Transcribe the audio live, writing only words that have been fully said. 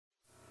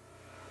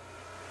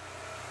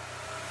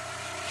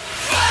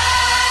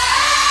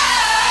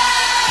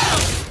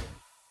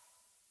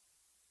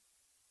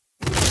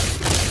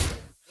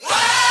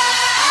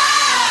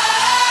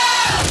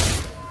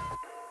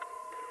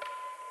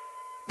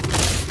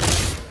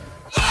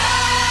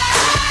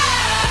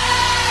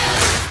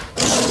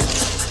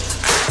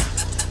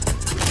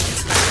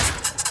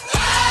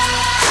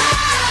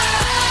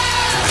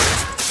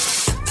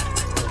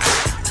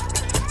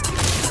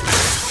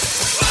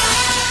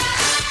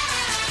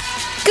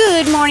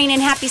Good morning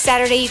and happy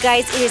Saturday, you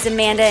guys. It is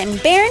Amanda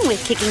and Barron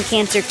with Kicking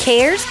Cancer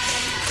Cares.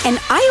 And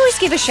I always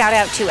give a shout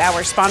out to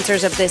our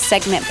sponsors of this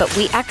segment, but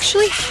we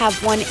actually have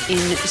one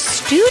in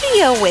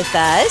studio with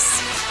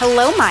us.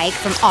 Hello, Mike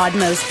from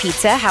Oddmo's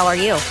Pizza. How are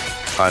you?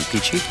 I'm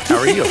Peachy. How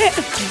are you?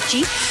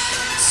 Peachy.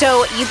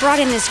 So you brought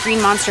in this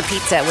Green Monster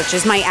Pizza, which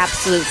is my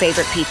absolute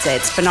favorite pizza.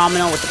 It's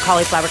phenomenal with the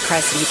cauliflower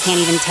crust, and you can't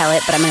even tell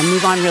it. But I'm going to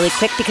move on really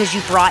quick because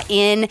you brought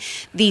in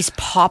these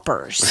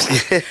poppers.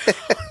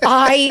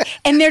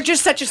 And they're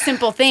just such a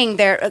simple thing.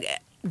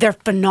 They're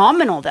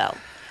phenomenal, though.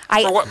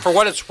 For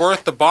what it's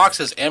worth, the box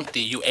is empty.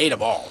 You ate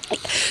them all.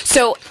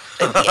 So,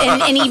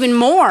 and even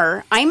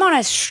more, I'm on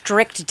a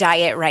strict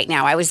diet right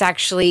now. I was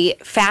actually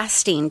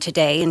fasting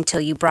today until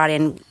you brought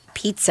in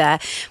pizza,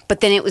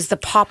 but then it was the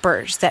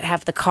poppers that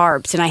have the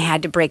carbs, and I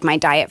had to break my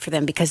diet for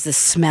them because the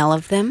smell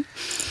of them.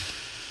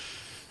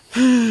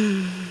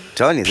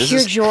 Telling you,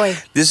 Pure joy.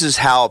 This is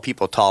how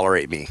people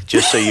tolerate me,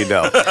 just so you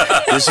know.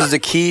 This is the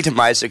key to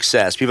my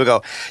success. People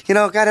go,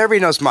 God, everybody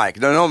knows Mike.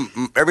 No,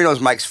 everybody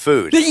knows Mike's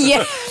food.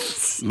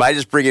 Yes. I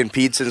just bring in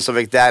pizza and stuff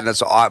like that,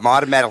 and I'm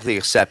automatically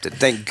accepted.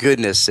 Thank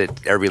goodness that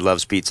everybody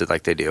loves pizza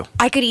like they do.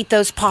 I could eat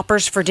those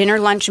poppers for dinner,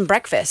 lunch, and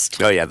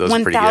breakfast. Oh, yeah, those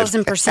are pretty good.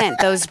 1,000%.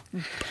 Those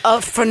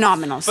are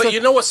phenomenal. But so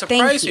you know what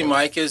surprised me,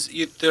 Mike, is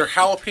they're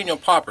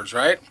jalapeno poppers,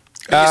 right?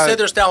 You said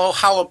there's now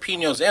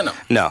jalapenos in them.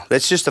 No,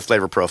 that's just a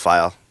flavor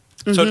profile.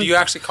 So do you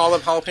actually call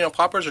them jalapeno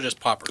poppers or just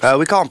poppers?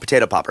 We call them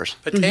potato poppers.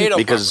 Potato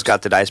because poppers. It's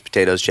got the diced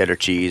potatoes, cheddar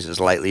cheese, it's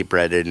lightly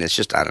breaded, and it's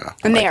just, I don't know.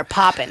 And they are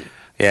popping.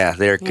 Yeah,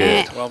 they're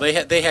good. Well, they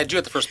had you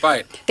at the first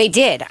bite. They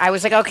did. I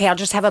was like, okay, I'll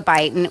just have a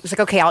bite. And it was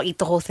like, okay, I'll eat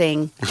the whole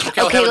thing.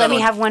 Okay, let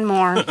me have one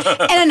more.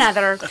 And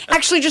another.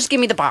 Actually, just give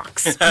me the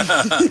box.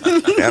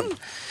 Yep.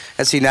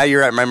 And see, now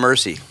you're at my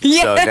mercy.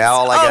 Yes. So now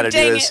all I got to do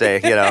is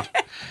say,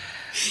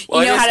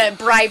 Well, you know how to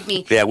bribe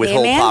me. Yeah, with hey,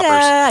 whole Amanda,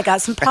 poppers. I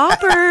got some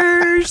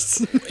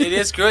poppers. It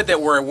is good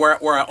that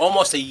we're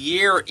almost a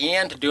year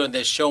into doing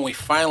this show, and we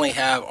finally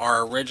have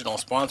our original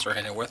sponsor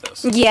in here with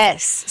us.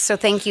 Yes. So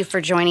thank you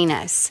for joining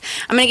us.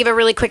 I'm going to give a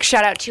really quick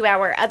shout out to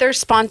our other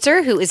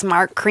sponsor, who is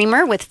Mark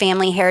Creamer with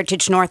Family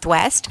Heritage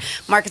Northwest.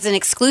 Mark is an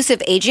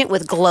exclusive agent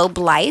with Globe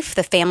Life,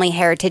 the Family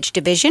Heritage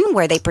Division,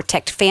 where they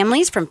protect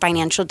families from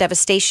financial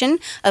devastation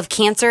of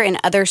cancer and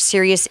other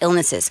serious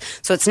illnesses.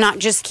 So it's not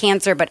just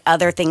cancer, but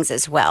other things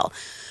as well.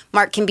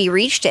 Mark can be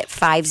reached at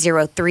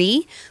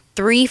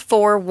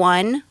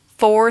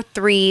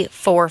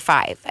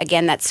 503-341-4345.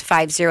 Again, that's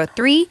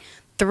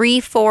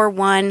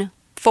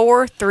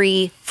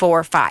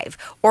 503-341-4345.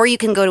 Or you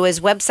can go to his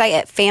website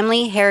at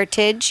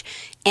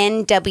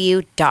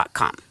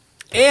familyheritagenw.com.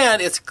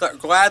 And it's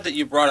glad that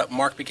you brought up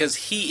Mark because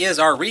he is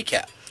our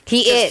recap.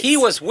 He is. He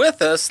was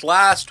with us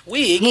last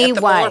week at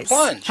the Polar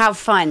Plunge. How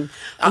fun.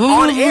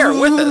 On air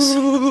with us.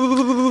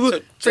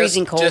 So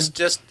freezing cold.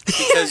 Just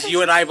because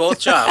you and I both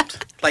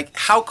jumped. Like,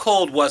 how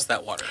cold was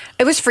that water?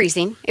 It was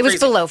freezing. It was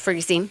below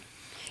freezing.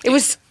 It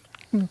was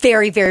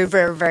very, very,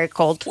 very, very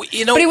cold. Well,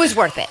 but it was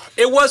worth it.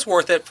 It was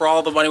worth it for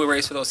all the money we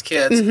raised for those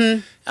kids.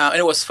 And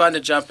it was fun to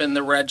jump in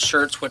the red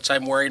shirts, which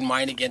I'm wearing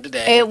mine again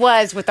today. It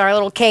was, with our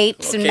little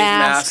capes and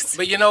masks.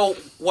 But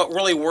what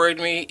really worried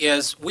me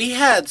is we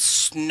had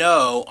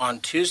snow on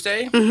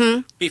Tuesday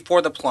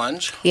before the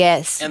plunge.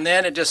 Yes. And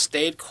then it just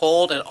stayed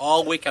cold. And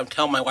all week I'm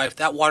telling my wife,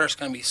 that water's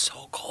going to be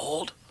so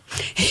cold.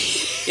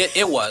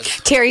 It was.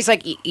 Terry's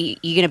like, you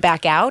going to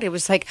back out? It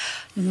was like,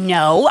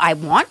 no, I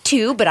want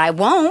to, but I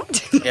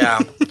won't.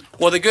 Yeah.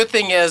 Well, the good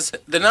thing is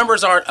the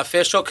numbers aren't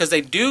official because they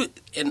do,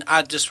 and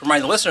I just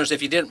remind the listeners,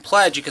 if you didn't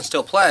pledge, you can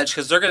still pledge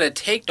because they're going to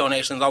take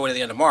donations all the way to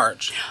the end of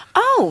March.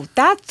 Oh,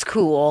 that's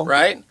cool.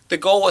 Right? The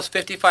goal was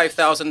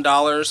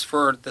 $55,000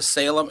 for the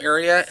Salem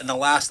area, and the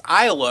last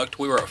I looked,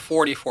 we were at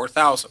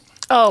 $44,000.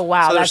 Oh,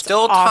 wow. So there's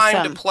still time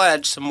awesome. to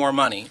pledge some more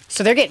money.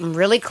 So they're getting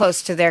really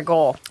close to their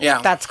goal. Yeah.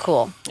 That's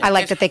cool. Yeah. I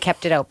like that they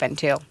kept it open,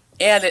 too.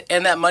 And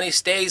that money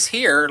stays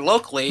here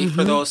locally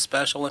for those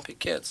Special Olympic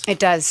kids. It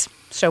does.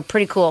 So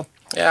pretty cool.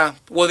 Yeah.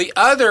 Well, the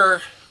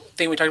other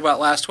thing we talked about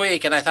last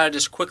week, and I thought I'd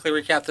just quickly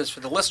recap this for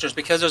the listeners,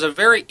 because there's a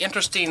very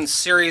interesting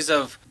series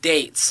of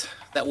dates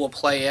that we'll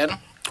play in.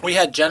 We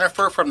had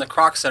Jennifer from the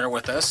Croc Center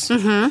with us.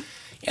 And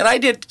I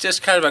did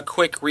just kind of a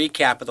quick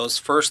recap of those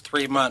first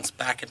 3 months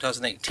back in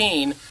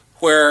 2018,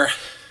 where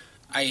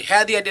I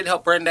had the idea to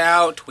help Brenda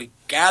out. We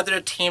gathered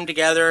a team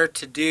together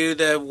to do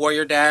the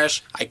Warrior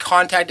Dash. I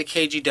contacted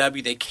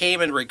KGW. They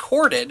came and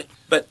recorded,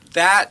 but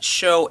that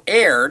show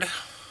aired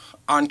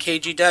on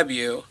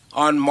KGW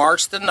on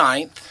March the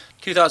 9th,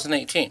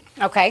 2018.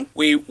 Okay.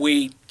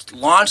 We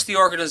launched the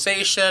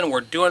organization. We're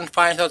doing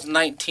fine in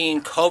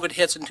 2019. COVID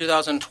hits in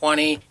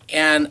 2020.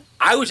 And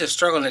I was just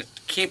struggling to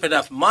keep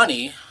enough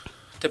money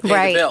to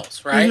pay the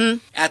bills, right?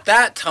 At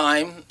that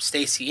time,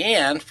 Stacey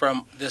Ann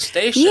from this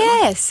station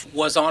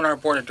was on our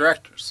board of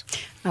directors.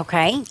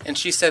 Okay. And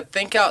she said,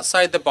 think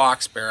outside the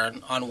box,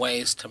 Barron, on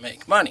ways to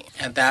make money.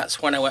 And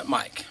that's when I went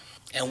Mike.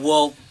 And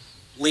we'll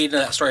lead into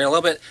that story in a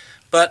little bit.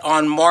 But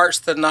on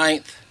March the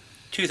 9th,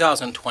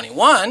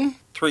 2021,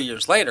 3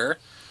 years later,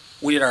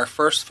 we did our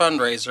first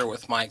fundraiser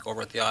with Mike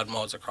over at the Odd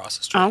Modes across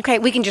the street. Okay,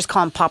 we can just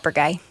call him Popper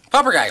Guy.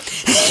 Popper guy.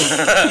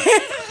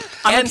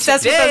 I'm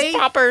obsessed with those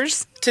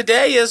poppers.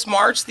 Today is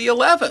March the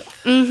 11th.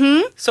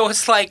 Mm-hmm. So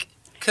it's like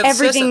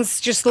everything's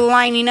just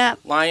lining up.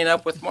 Lining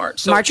up with March.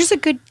 So March is a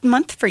good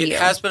month for you. It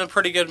has been a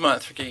pretty good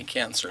month for getting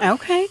cancer.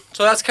 Okay.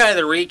 So that's kind of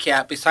the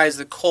recap. Besides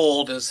the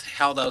cold, is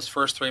how those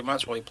first 3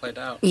 months really played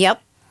out. Yep.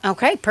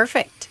 Okay,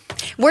 perfect.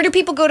 Where do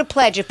people go to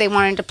pledge if they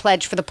wanted to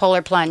pledge for the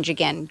Polar Plunge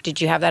again?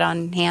 Did you have that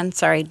on hand?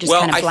 Sorry, just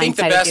kind of blindsided you. Well, I think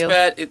the best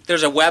bet,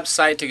 there's a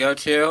website to go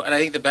to, and I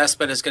think the best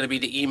bet is going to be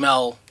to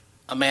email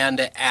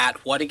Amanda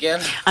at what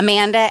again?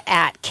 Amanda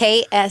at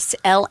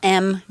kslm.news.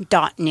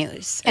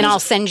 And I'll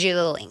send you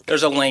the link.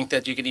 There's a link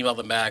that you can email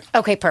them back.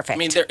 Okay, perfect. I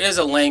mean, there is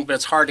a link, but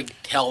it's hard to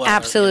tell them.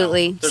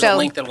 Absolutely. There's a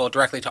link that will go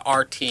directly to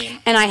our team.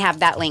 And I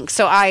have that link.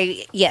 So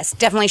yes,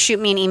 definitely shoot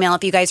me an email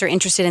if you guys are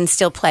interested in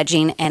still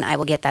pledging, and I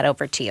will get that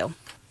over to you.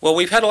 Well,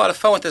 we've had a lot of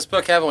fun with this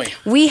book, haven't we?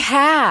 We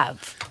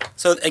have.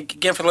 So,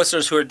 again, for the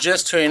listeners who are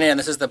just tuning in,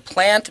 this is the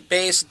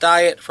Plant-Based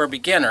Diet for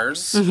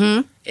Beginners,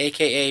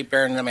 a.k.a.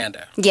 Baron and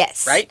Amanda.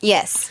 Yes. Right?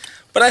 Yes.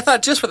 But I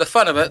thought just for the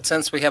fun of it,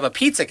 since we have a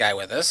pizza guy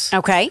with us,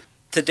 okay,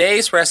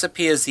 today's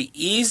recipe is the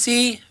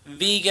Easy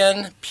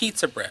Vegan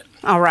Pizza Bread.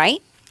 All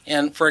right.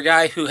 And for a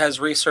guy who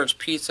has researched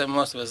pizza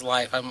most of his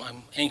life,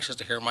 I'm anxious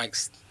to hear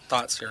Mike's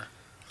thoughts here.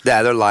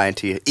 Yeah, they're lying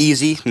to you.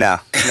 Easy? No,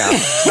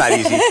 it's not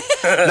easy.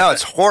 No,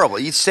 it's horrible.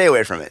 You stay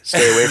away from it.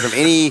 Stay away from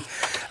any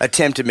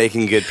attempt at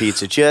making good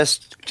pizza.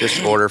 Just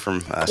order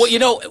from us. Well, you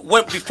know,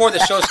 before the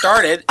show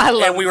started,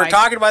 and we were Mike.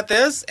 Talking about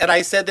this, and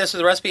I said this was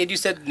the recipe, and you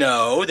said,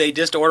 no, they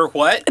just order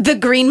what? The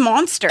Green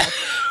Monster.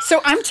 So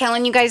I'm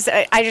telling you guys,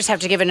 I just have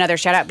to give another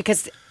shout out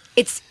because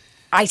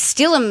I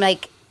still am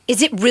like,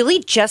 is it really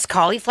just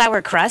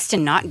cauliflower crust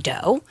and not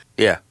dough?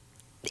 Yeah.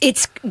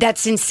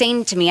 That's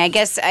insane to me. I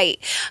guess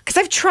because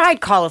I've tried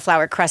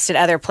cauliflower crust at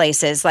other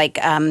places, like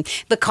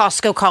the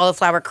Costco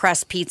cauliflower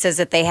crust pizzas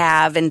that they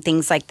have and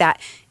things like that,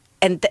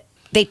 and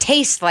they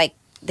taste like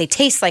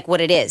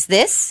what it is.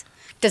 This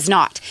does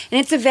not,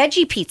 and it's a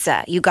veggie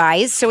pizza, you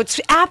guys. So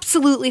it's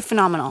absolutely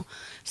phenomenal.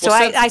 So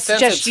I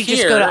suggest you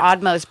just go to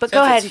Oddmo's. But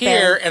go ahead,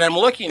 here, and I'm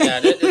looking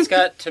at it. It's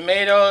got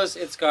tomatoes.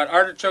 It's got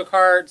artichoke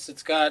hearts.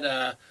 It's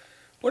got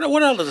what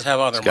else does it have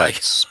on there,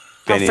 Mike?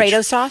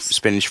 Alfredo sauce?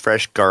 Spinach,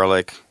 fresh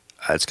garlic.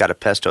 It's got a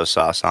pesto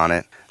sauce on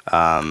it.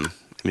 Let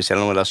me see. I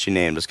don't know what else you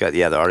named. It's got,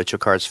 the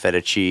artichoke hearts,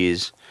 feta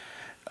cheese,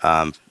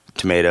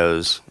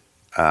 tomatoes.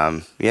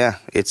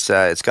 It's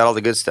got all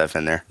the good stuff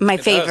in there. My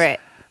favorite.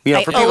 For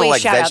people who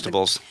like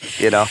vegetables,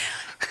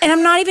 And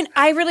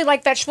I really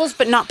like vegetables,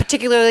 but not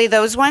particularly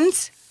those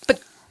ones.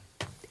 But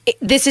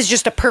this is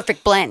just a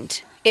perfect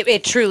blend.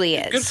 It truly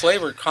is. Good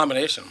flavor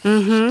combination.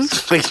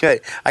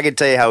 Mm-hmm. I can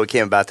tell you how we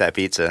came about that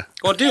pizza.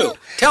 Well, tell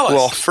us.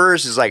 Well,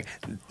 first is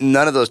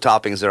none of those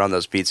toppings that are on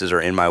those pizzas are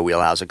in my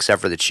wheelhouse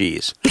except for the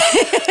cheese.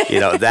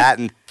 That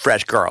and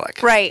fresh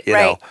garlic. Right.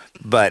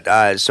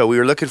 But so we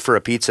were looking for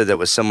a pizza that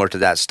was similar to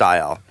that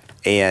style,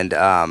 and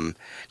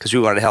because we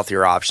wanted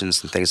healthier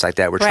options and things like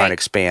that, we're trying to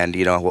expand,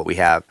 what we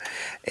have,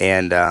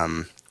 and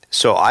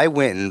so I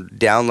went and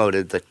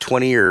downloaded the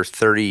 20 or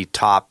 30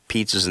 top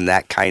pizzas in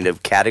that kind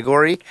of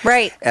category.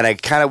 Right. And I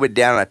kind of went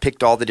down and I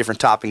picked all the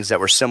different toppings that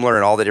were similar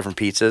in all the different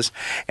pizzas.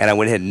 And I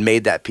went ahead and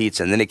made that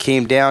pizza. And then it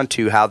came down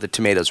to how the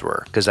tomatoes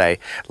were. Because a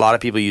lot of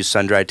people use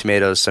sun-dried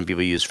tomatoes. Some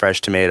people use fresh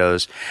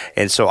tomatoes.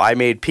 And so I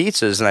made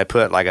pizzas and I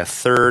put a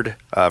third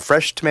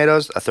fresh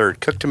tomatoes, a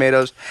third cooked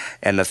tomatoes,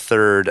 and a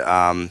third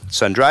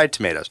sun-dried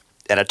tomatoes.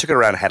 And I took it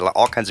around and had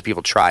all kinds of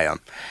people try them.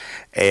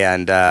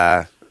 And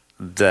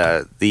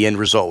the end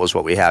result was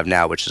what we have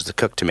now, which is the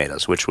cooked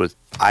tomatoes, which was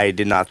I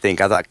did not think.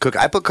 I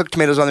put cooked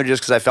tomatoes on there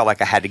just because I felt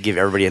like I had to give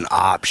everybody an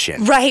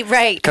option.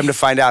 Right. Come to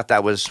find out,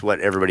 that was what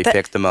everybody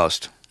picked the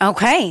most.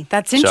 Okay,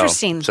 that's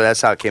interesting. So that's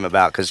how it came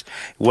about, because it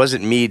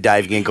wasn't me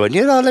diving in going,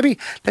 let me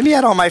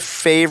add all my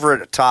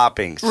favorite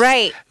toppings.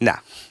 Right. No.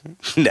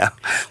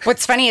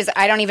 What's funny is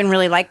I don't even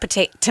really like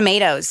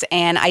tomatoes,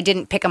 and I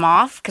didn't pick them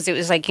off because it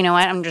was like, you know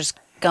what, I'm just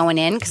going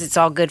in because it's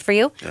all good for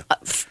you. Yeah.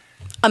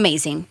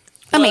 Amazing.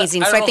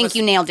 Amazing. So I think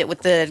you nailed it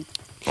with the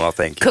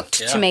thank you.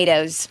 Cooked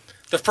tomatoes.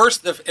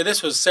 And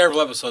this was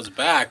several episodes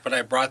back, but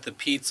I brought the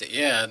pizza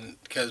in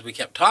because we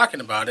kept talking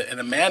about it, and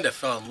Amanda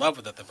fell in love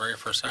with it the very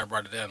first time I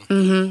brought it in.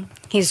 Mm-hmm.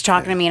 He's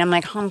talking to me, and I'm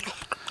like,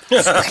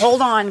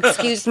 hold on,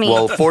 excuse me.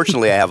 Well,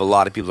 fortunately, I have a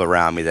lot of people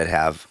around me that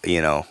have,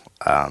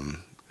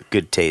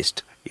 good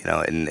taste,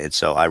 and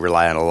so I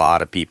rely on a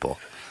lot of people.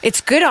 It's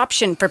a good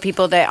option for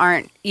people that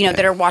aren't,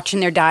 that are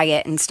watching their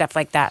diet and stuff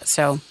like that.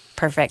 So,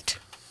 perfect.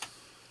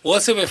 Well,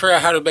 let's see if we figure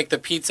out how to make the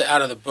pizza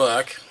out of the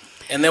book,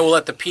 and then we'll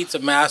let the pizza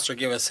master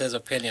give us his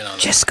opinion on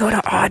it. Just go to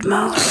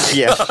Oddmo's.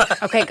 Yeah.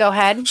 Okay, go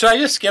ahead. Should I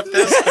just skip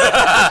this?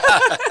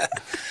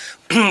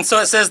 So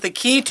it says, the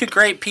key to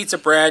great pizza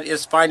bread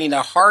is finding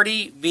a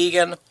hearty,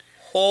 vegan,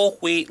 whole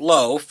wheat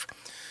loaf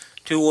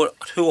to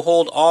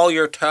hold all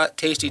your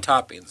tasty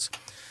toppings.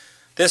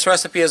 This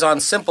recipe is on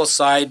simple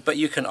side, but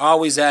you can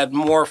always add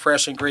more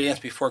fresh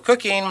ingredients before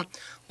cooking,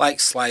 like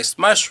sliced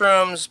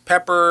mushrooms,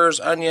 peppers,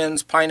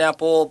 onions,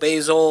 pineapple,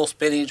 basil,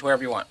 spinach,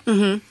 whatever you want.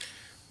 Mm-hmm.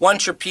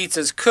 Once your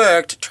pizza's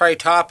cooked, try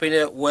topping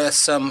it with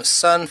some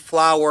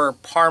sunflower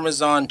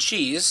Parmesan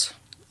cheese,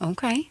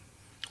 Okay.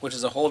 which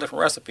is a whole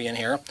different recipe in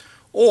here,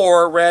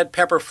 or red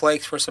pepper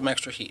flakes for some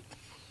extra heat.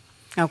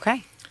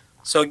 Okay.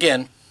 So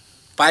again,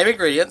 5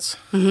 ingredients.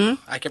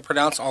 I can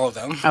pronounce all of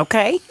them.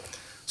 Okay.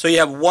 So you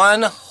have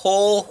 1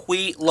 whole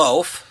wheat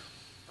loaf,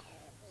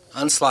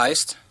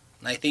 unsliced.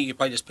 And I think you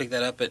probably just pick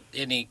that up at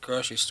any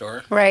grocery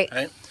store. Right.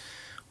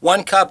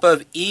 1 cup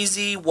of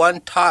easy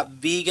one-top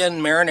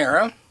vegan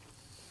marinara.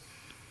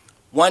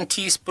 1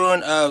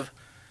 teaspoon of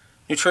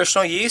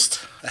nutritional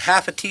yeast. A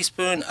half a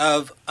teaspoon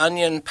of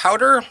onion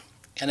powder.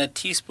 And a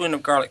teaspoon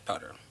of garlic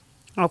powder.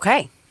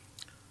 Okay.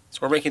 So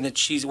we're making the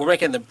cheese. We're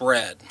making the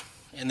bread.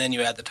 And then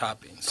you add the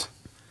toppings.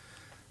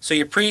 So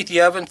you preheat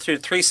the oven to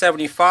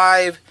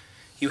 375.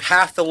 You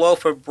half the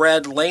loaf of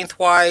bread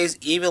lengthwise,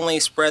 evenly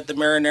spread the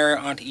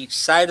marinara onto each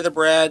side of the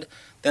bread,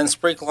 then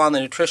sprinkle on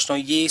the nutritional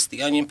yeast,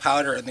 the onion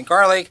powder, and the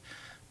garlic.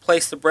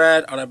 Place the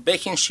bread on a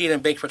baking sheet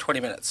and bake for 20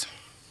 minutes.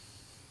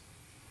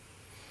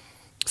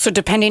 So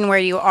depending where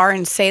you are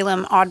in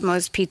Salem,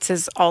 Oddmo's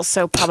Pizza's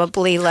also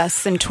probably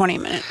less than 20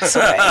 minutes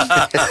away.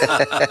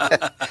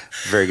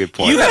 Very good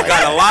point. You have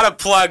got a lot of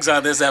plugs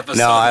on this episode.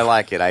 No, I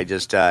like it. I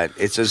just to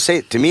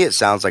me it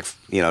sounds like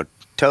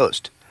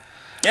toast.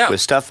 Yeah.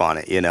 With stuff on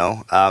it,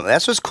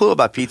 That's what's cool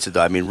about pizza,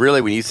 though. I mean, really,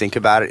 when you think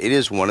about it, it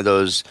is one of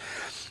those,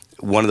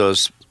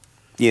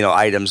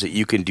 items that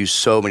you can do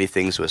so many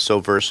things with, so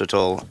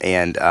versatile,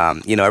 and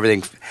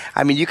everything.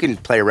 I mean, you can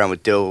play around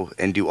with dough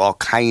and do all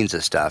kinds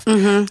of stuff.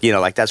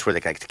 Like that's where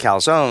the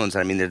calzones.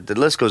 I mean, the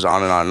list goes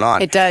on and on and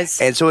on. It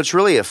does. And so it's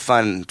really a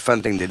fun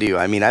thing to do.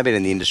 I mean, I've been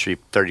in the industry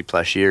 30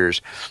 plus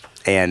years.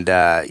 And,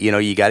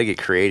 you got to get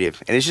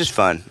creative. And it's just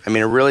fun. I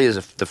mean, it really is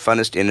the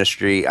funnest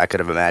industry I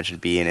could have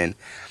imagined being in.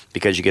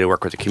 Because you get to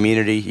work with the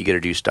community, you get to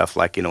do stuff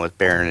like, with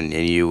Barron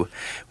and you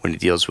when it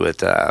deals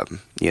with,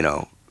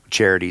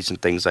 charities and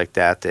things like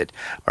that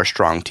are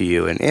strong to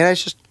you. And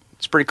it's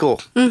pretty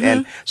cool.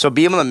 And so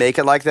being able to make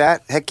it like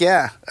that, heck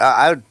yeah.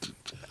 I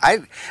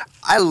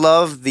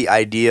love the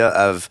idea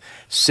of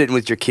sitting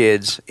with your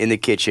kids in the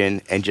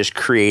kitchen and just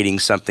creating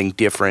something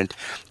different,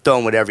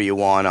 throwing whatever you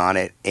want on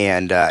it,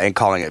 and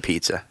calling it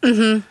pizza.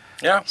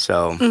 Yeah.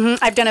 So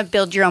I've done a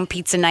build your own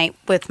pizza night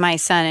with my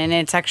son, and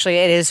it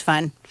is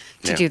fun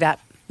to do that.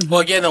 Well,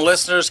 again, the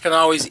listeners can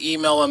always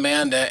email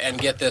Amanda and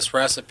get this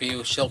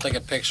recipe. She'll take a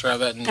picture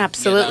of it and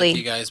absolutely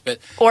get it out to you guys.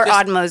 Or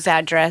Oddmo's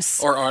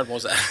address. Or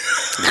Oddmo's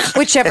address.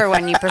 Whichever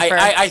one you prefer.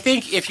 I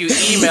think if you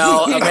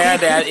email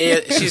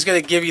Amanda, she's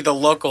going to give you the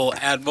local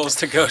Admos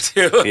to go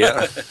to.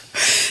 Yeah.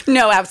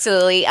 No,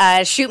 absolutely.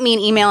 Shoot me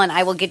an email and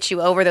I will get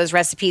you over those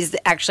recipes.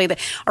 Actually,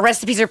 our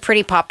recipes are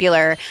pretty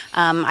popular.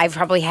 I've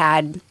probably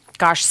had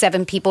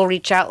 7 people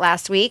reach out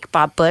last week.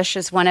 Bob Bush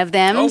is one of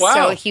them. Oh, wow.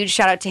 So a huge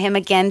shout out to him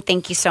again.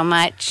 Thank you so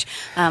much.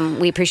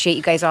 We appreciate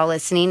you guys all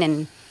listening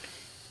and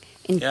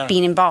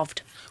being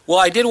involved. Well,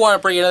 I did want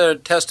to bring another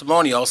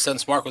testimonial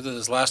since Mark was with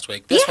us last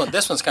week.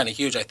 This one's kind of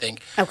huge, I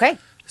think. Okay.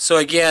 So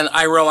again,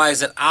 I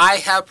realize that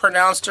I have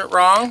pronounced it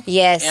wrong.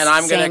 Yes. And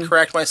I'm going to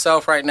correct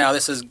myself right now.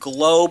 This is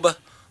Globe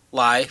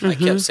Life. I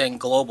kept saying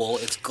global.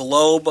 It's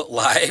Globe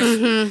Life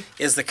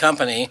is the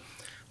company.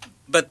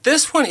 But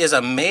this one is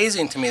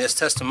amazing to me, this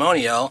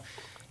testimonial.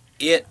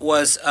 It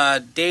was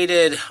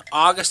dated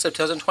August of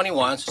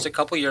 2021, so just a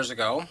couple years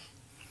ago,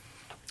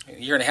 a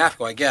year and a half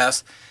ago, I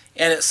guess.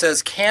 And it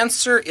says,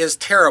 cancer is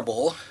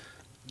terrible,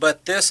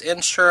 but this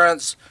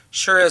insurance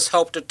sure has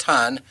helped a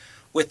ton.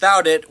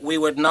 Without it, we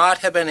would not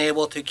have been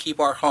able to keep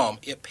our home.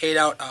 It paid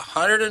out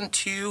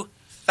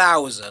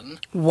 $102,000.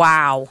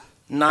 Wow.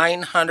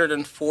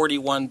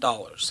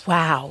 $941.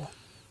 Wow.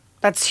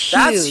 That's huge.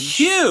 That's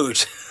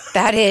huge.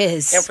 That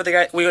is. And for the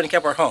guy, we wouldn't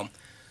have kept our home.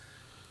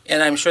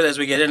 And I'm sure as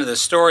we get into the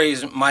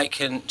stories, Mike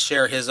can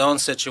share his own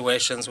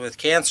situations with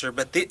cancer,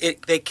 but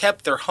they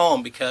kept their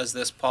home because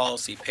this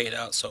policy paid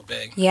out so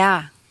big.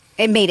 Yeah.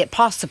 It made it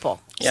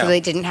possible. Yeah. So they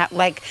didn't have,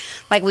 like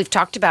we've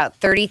talked about,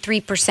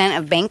 33%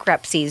 of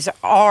bankruptcies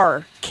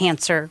are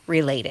cancer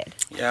related.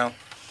 Yeah.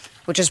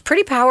 Which is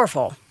pretty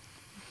powerful.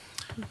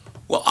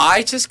 Well,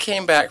 I just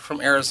came back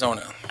from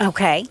Arizona.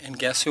 Okay. And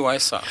guess who I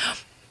saw?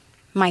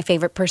 My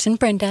favorite person,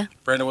 Brenda.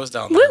 Brenda was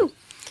down there. Woo!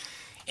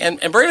 And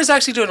Brenda's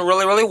actually doing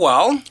really, really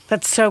well.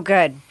 That's so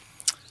good.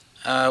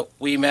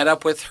 We met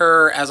up with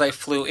her as I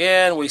flew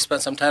in. We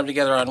spent some time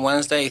together on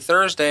Wednesday.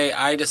 Thursday,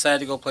 I decided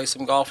to go play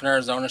some golf in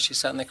Arizona. She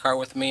sat in the car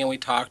with me, and we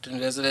talked and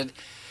visited.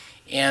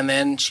 And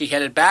then she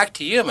headed back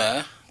to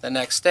Yuma the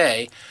next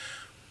day.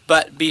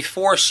 But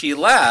before she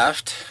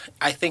left,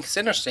 I think it's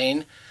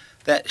interesting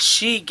that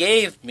she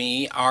gave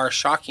me our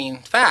shocking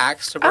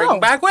facts to bring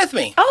back with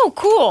me. Oh,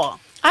 cool.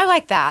 I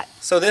like that.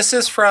 So this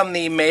is from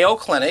the Mayo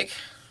Clinic,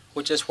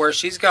 which is where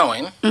she's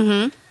going,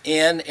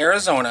 in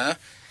Arizona.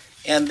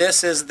 And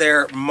this is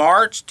their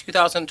March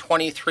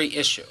 2023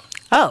 issue.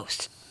 Oh,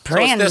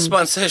 brand. So it's this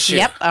month's issue.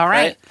 Yep, all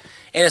right.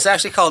 And it's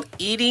actually called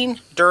Eating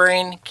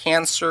During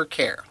Cancer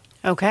Care.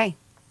 Okay.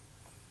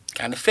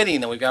 Kind of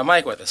fitting that we've got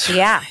Mike with us.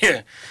 Yeah.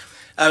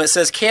 It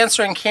says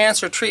cancer and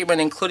cancer treatment,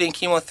 including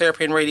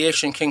chemotherapy and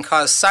radiation, can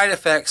cause side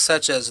effects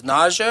such as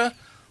nausea,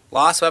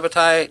 loss of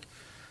appetite,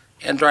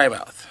 and dry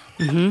mouth.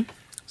 Mm-hmm.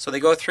 So they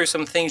go through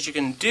some things you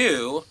can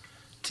do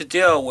to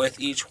deal with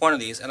each one of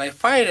these. And I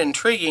find it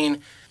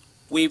intriguing.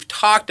 We've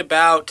talked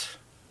about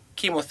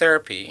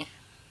chemotherapy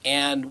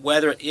and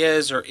whether it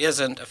is or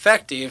isn't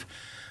effective,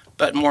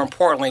 but more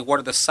importantly, what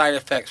are the side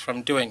effects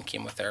from doing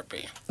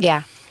chemotherapy?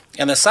 Yeah.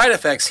 And the side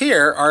effects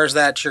here are is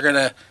that you're going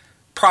to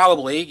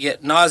probably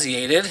get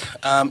nauseated.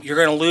 You're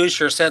going to lose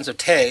your sense of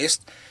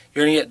taste.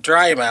 You're going to get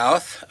dry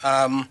mouth.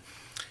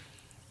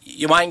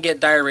 You might get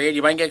diarrhea.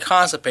 You might get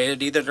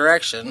constipated, either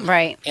direction.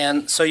 Right.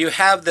 And so you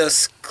have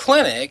this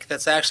clinic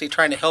that's actually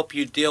trying to help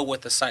you deal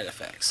with the side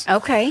effects.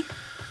 Okay.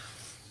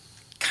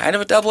 Kind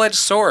of a double-edged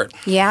sword.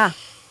 Yeah.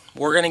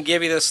 We're going to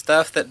give you this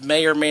stuff that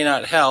may or may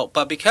not help,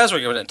 but because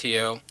we're giving it to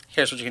you,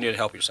 here's what you can do to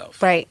help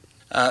yourself. Right.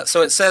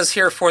 So it says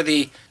here for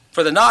the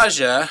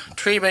nausea,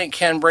 treatment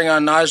can bring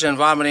on nausea and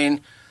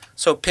vomiting.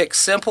 So pick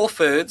simple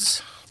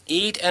foods,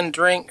 eat and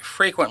drink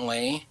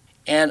frequently,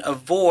 and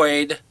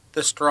avoid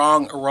the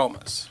strong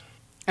aromas.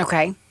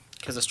 Okay.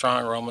 Because the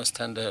strong aromas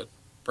tend to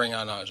bring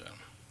on nausea.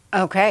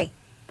 Okay.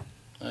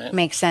 Right?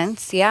 Makes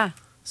sense. Yeah.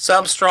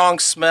 Some strong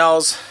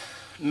smells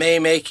may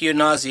make you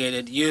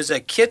nauseated. Use a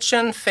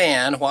kitchen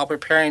fan while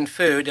preparing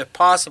food. If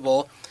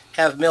possible,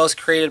 have meals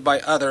created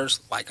by others,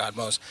 like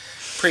Odmos,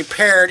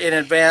 prepared in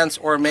advance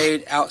or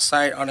made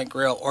outside on a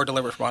grill or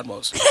delivered from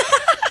Odmos.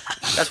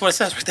 That's what it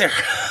says right there.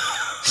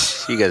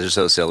 You guys are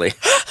so silly.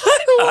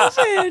 I love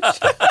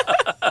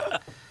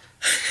it.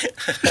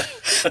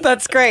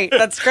 That's great.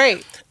 That's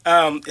great.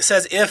 It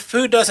says, if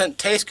food doesn't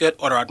taste good,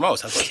 order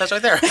Odmos. That's what it says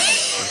right there.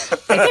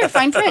 Right there,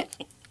 fine print.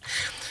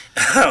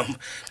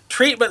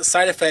 Treatment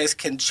side effects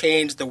can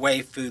change the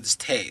way foods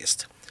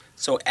taste.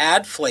 So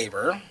add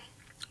flavor,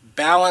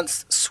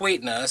 balance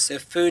sweetness.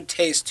 If food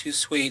tastes too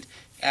sweet,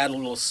 add a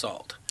little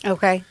salt.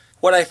 Okay.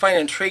 What I find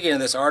intriguing in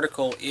this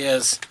article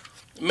is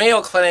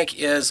Mayo Clinic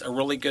is a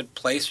really good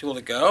place for people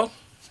to go,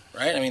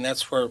 right? I mean,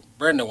 that's where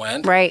Brenda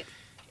went. Right.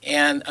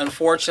 And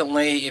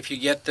unfortunately, if you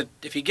get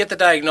the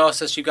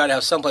diagnosis, you've got to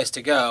have someplace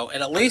to go.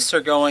 And at least they're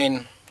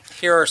going,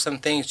 here are some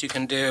things you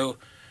can do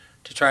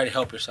to try to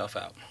help yourself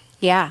out.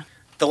 Yeah.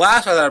 The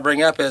last one that I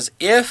bring up is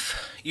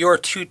if you're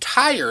too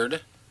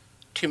tired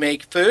to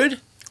make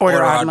food, Order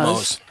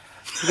Odmos.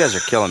 You guys are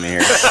killing me here.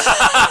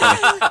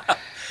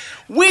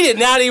 We did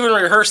not even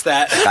rehearse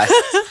that.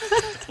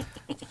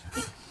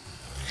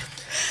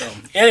 So,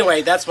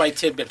 anyway, that's my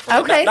tidbit for you.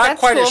 Okay, Not that's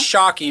quite cool. as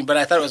shocking, but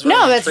I thought it was really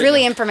No, that's intriguing.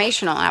 really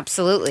informational.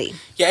 Absolutely.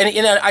 Yeah,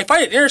 and I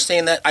find it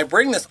interesting that I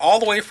bring this all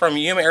the way from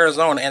Yuma,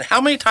 Arizona, and how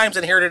many times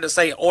in here did it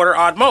say order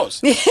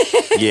Odmos?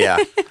 Yeah.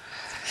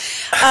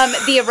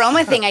 The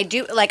aroma thing, I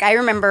do like. I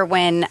remember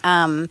when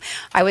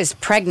I was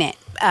pregnant.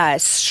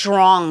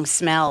 Strong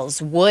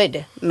smells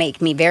would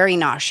make me very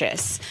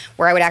nauseous,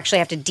 where I would actually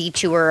have to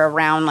detour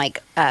around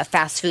like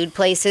fast food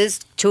places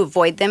to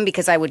avoid them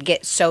because I would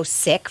get so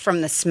sick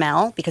from the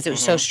smell because it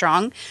was so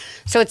strong.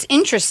 So it's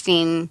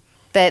interesting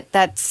that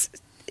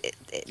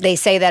they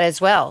say that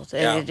as well.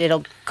 Yeah.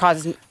 It'll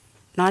cause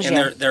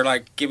nausea. And they're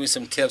like giving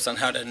some tips on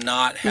how to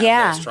not have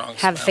those strong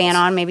have a smells. fan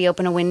on, maybe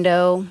open a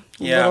window.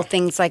 Yeah. Little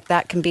things like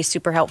that can be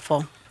super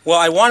helpful. Well,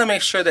 I want to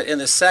make sure that in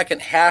the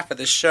second half of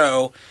the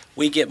show,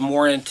 we get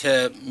more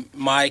into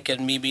Mike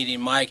and me meeting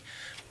Mike.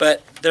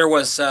 But there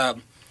was a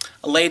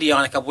lady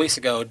on a couple weeks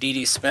ago, Dee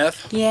Dee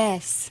Smith.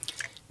 Yes.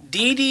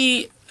 Dee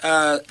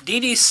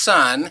Dee's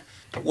son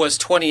was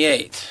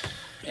 28,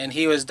 and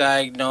he was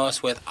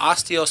diagnosed with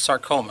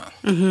osteosarcoma.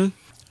 Mm-hmm.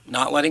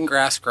 Not letting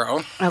grass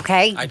grow.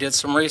 Okay. I did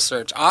some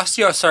research.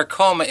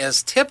 Osteosarcoma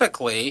is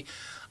typically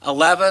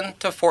 11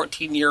 to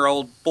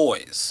 14-year-old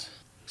boys.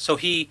 So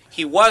he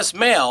was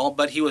male,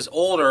 but he was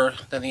older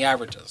than the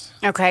averages.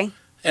 Okay.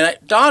 And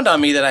it dawned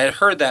on me that I had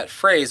heard that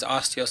phrase,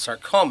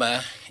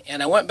 osteosarcoma,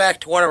 and I went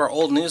back to one of our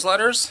old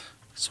newsletters.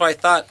 So I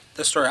thought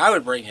the story I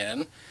would bring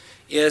in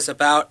is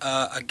about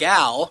a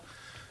gal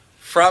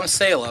from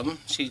Salem.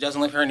 She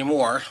doesn't live here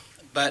anymore,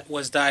 but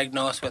was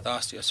diagnosed with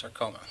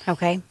osteosarcoma.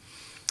 Okay.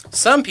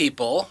 Some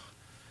people,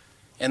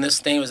 and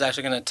this name is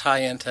actually going to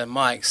tie into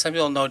Mike, some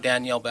people know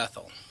Danielle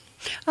Bethel.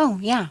 Oh,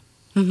 yeah.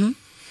 Mm-hmm.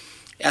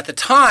 At the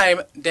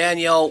time,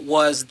 Danielle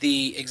was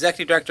the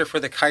executive director for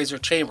the Kaiser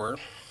Chamber,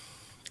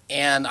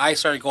 and I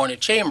started going to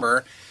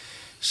Chamber.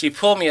 She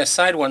pulled me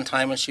aside one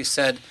time and she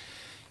said,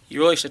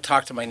 "You really should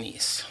talk to my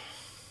niece,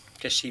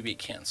 because she beat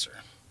cancer."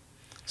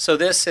 So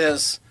this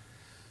is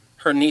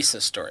her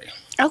niece's story.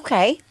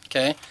 Okay.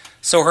 Okay?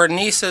 So her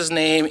niece's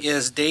name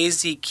is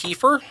Daisy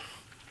Kiefer,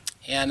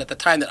 and at the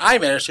time that I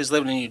met her, she was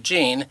living in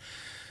Eugene,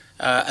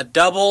 a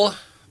double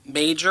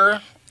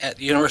major at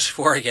the University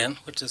of Oregon,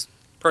 which is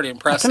pretty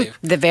impressive.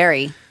 The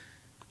very.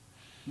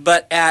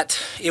 But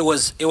it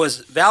was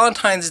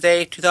Valentine's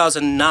Day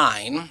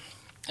 2009,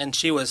 and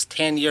she was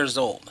 10 years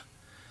old.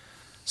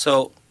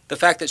 So the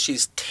fact that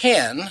she's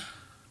 10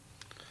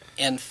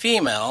 and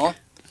female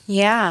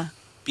Yeah.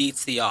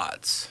 beats the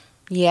odds.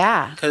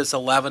 Yeah. because it's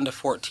 11 to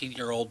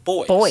 14-year-old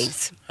boys.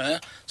 Boys.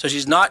 So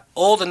she's not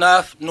old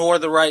enough nor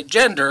the right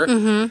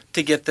gender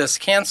to get this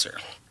cancer.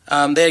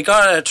 They had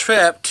gone on a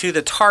trip to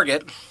the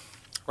Target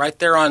right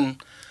there on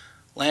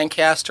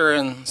Lancaster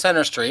and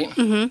Center Street.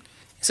 He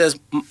says,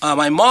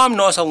 my mom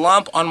noticed a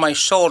lump on my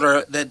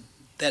shoulder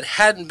that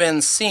hadn't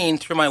been seen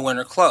through my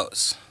winter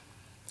clothes.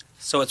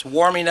 So it's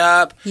warming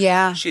up.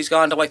 Yeah. She's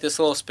gone to like this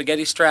little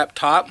spaghetti strap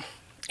top.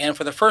 And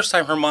for the first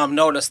time, her mom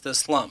noticed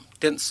this lump.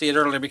 Didn't see it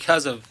earlier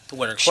because of the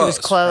winter clothes. She was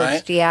closed,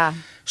 right? yeah.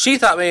 She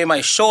thought maybe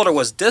my shoulder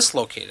was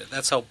dislocated.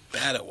 That's how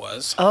bad it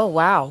was. Oh,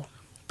 wow.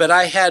 But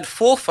I had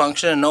full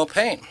function and no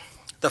pain.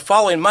 The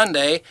following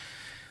Monday,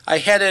 I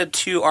headed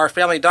to our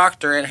family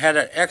doctor and had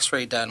an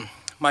x-ray done.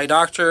 My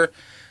doctor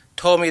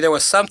told me there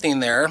was something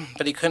there,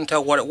 but he couldn't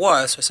tell what it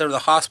was. So I sent her to the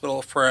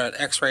hospital for an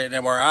x-ray and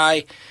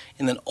MRI,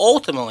 and then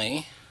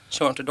ultimately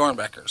she went to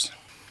Dornbecker's.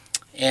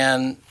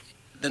 And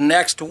the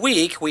next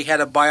week, we had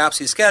a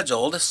biopsy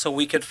scheduled so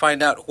we could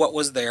find out what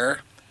was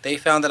there. They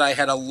found that I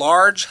had a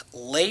large,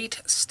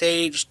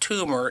 late-stage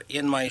tumor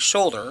in my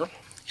shoulder,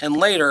 and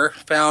later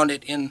found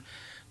it in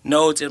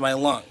nodes in my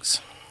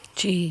lungs.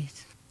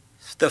 Jeez.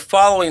 The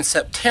following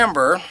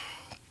September,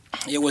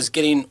 it was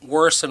getting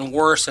worse and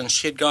worse, and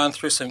she had gone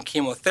through some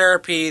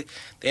chemotherapy.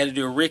 They had to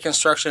do a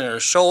reconstruction in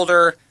her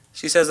shoulder.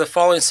 She says the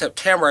following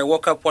September, I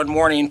woke up one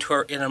morning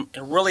in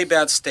a really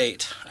bad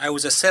state. I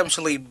was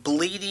essentially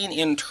bleeding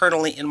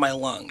internally in my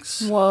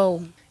lungs.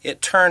 Whoa.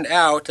 It turned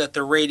out that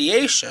the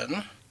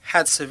radiation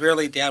had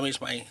severely damaged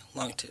my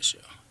lung tissue.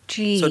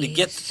 Jeez. So to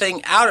get the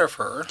thing out of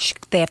her...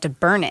 They have to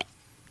burn it,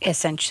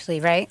 essentially,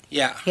 right?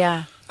 Yeah.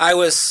 Yeah. I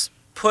was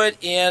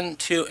put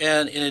into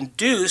an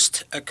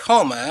induced a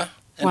coma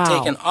and Wow.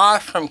 taken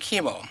off from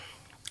chemo.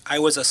 I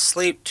was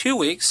asleep 2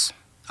 weeks.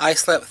 I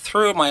slept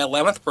through my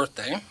 11th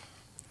birthday.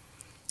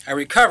 I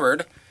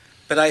recovered,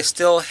 but I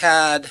still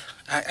have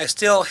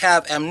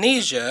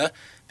amnesia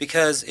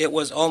because it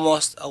was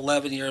almost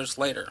 11 years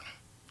later.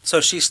 So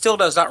she still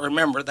does not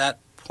remember that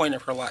point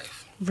of her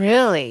life.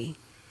 Really?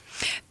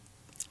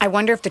 I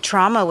wonder if the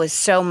trauma was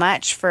so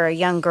much for a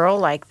young girl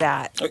like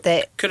that.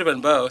 It could have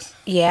been both.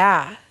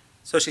 Yeah.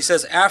 So she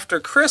says, after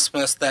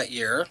Christmas that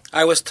year,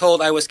 I was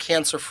told I was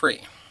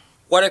cancer-free.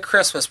 What a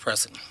Christmas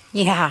present.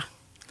 Yeah.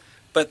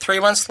 But 3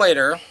 months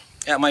later,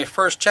 at my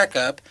first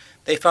checkup,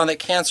 they found that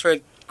cancer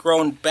had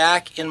grown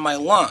back in my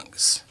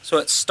lungs. So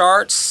it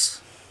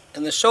starts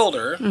in the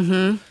shoulder.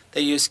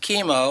 They use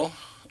chemo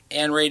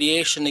and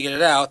radiation to get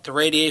it out. The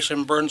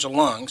radiation burns her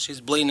lungs. She's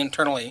bleeding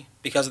internally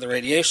because of the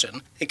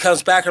radiation. It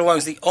comes back in her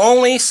lungs. The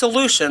only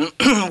solution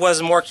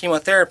was more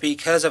chemotherapy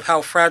because of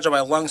how fragile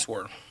my lungs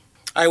were.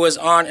 I was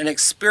on an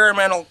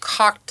experimental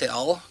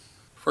cocktail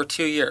for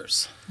 2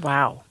 years.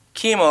 Wow.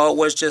 Chemo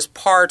was just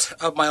part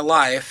of my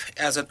life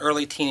as an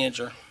early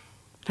teenager.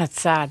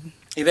 That's sad.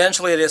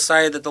 Eventually, I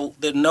decided that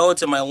the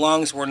nodes in my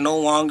lungs were no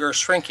longer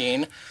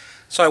shrinking,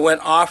 so I went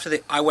off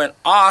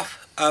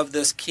of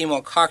this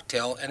chemo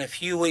cocktail, and a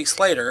few weeks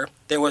later,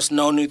 there was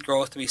no new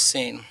growth to be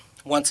seen.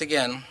 Once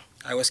again,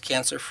 I was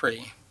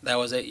cancer-free. That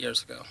was 8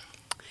 years ago.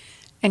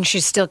 And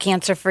she's still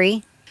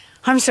cancer-free?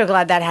 I'm so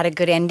glad that had a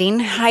good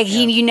ending.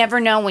 You never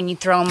know when you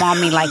throw them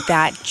on me like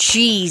that.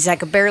 Jeez, I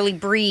could barely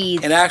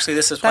breathe. And actually,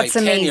 this is probably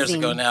That's 10 years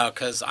amazing. ago now,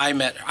 because I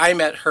met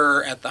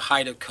her at the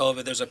height of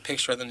COVID. There's a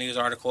picture in the news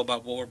article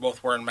about we're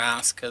both wearing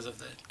masks because of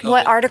the COVID.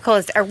 What article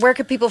is, or where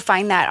could people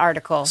find that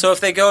article? So if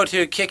they go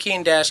to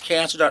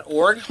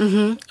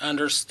kicking-cancer.org,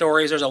 under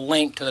stories, there's a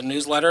link to the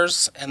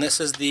newsletters, and this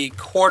is the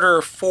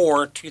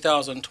Q4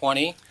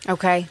 2020.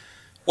 Okay.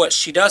 What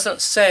she doesn't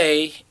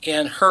say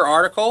in her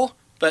article,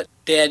 but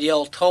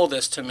Danielle told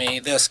this to me,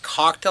 this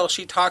cocktail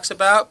she talks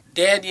about,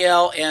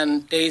 Danielle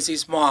and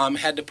Daisy's mom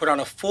had to put on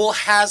a full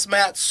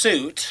hazmat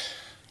suit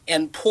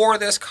and pour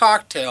this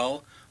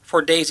cocktail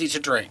for Daisy to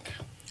drink.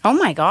 Oh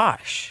my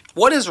gosh.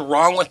 What is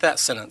wrong with that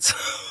sentence?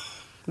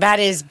 That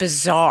is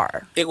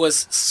bizarre. It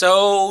was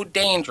so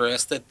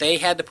dangerous that they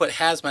had to put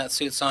hazmat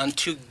suits on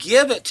to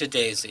give it to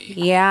Daisy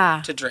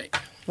Yeah. to drink.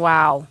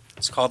 Wow.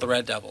 It's called the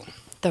Red Devil.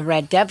 The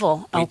Red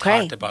Devil. We Okay.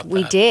 talked about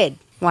We that. did.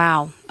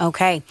 Wow.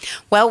 Okay.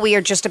 Well, we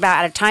are just about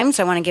out of time,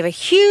 so I want to give a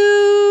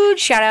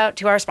huge shout out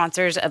to our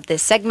sponsors of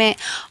this segment,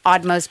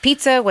 Oddmo's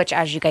Pizza, which,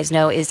 as you guys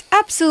know, is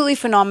absolutely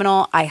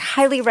phenomenal. I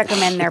highly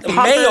recommend their The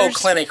poppers. Mayo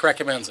Clinic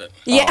recommends it.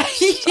 Yeah,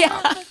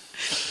 yeah.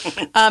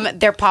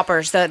 Their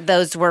poppers,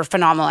 those were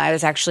phenomenal. I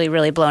was actually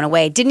really blown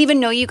away. Didn't even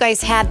know you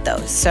guys had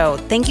those. So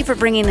thank you for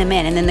bringing them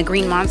in. And then the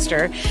Green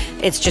Monster,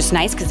 it's just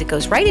nice because it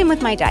goes right in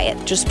with my diet.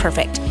 Just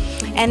perfect.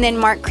 And then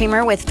Mark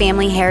Creamer with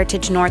Family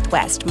Heritage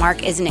Northwest.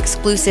 Mark is an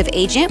exclusive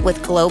agent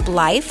with Globe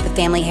Life, the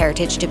Family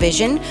Heritage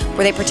Division,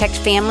 where they protect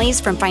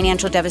families from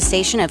financial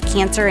devastation of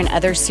cancer and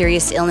other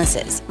serious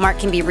illnesses. Mark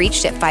can be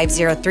reached at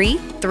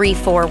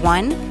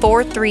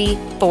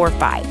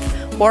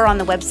 503-341-4345 or on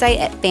the website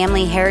at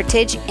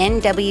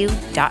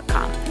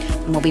familyheritagenw.com.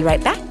 And we'll be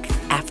right back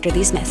after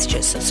these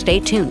messages, so stay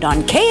tuned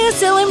on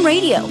KSLM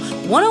Radio,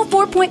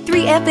 104.3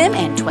 FM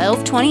and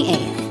 1220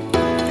 AM.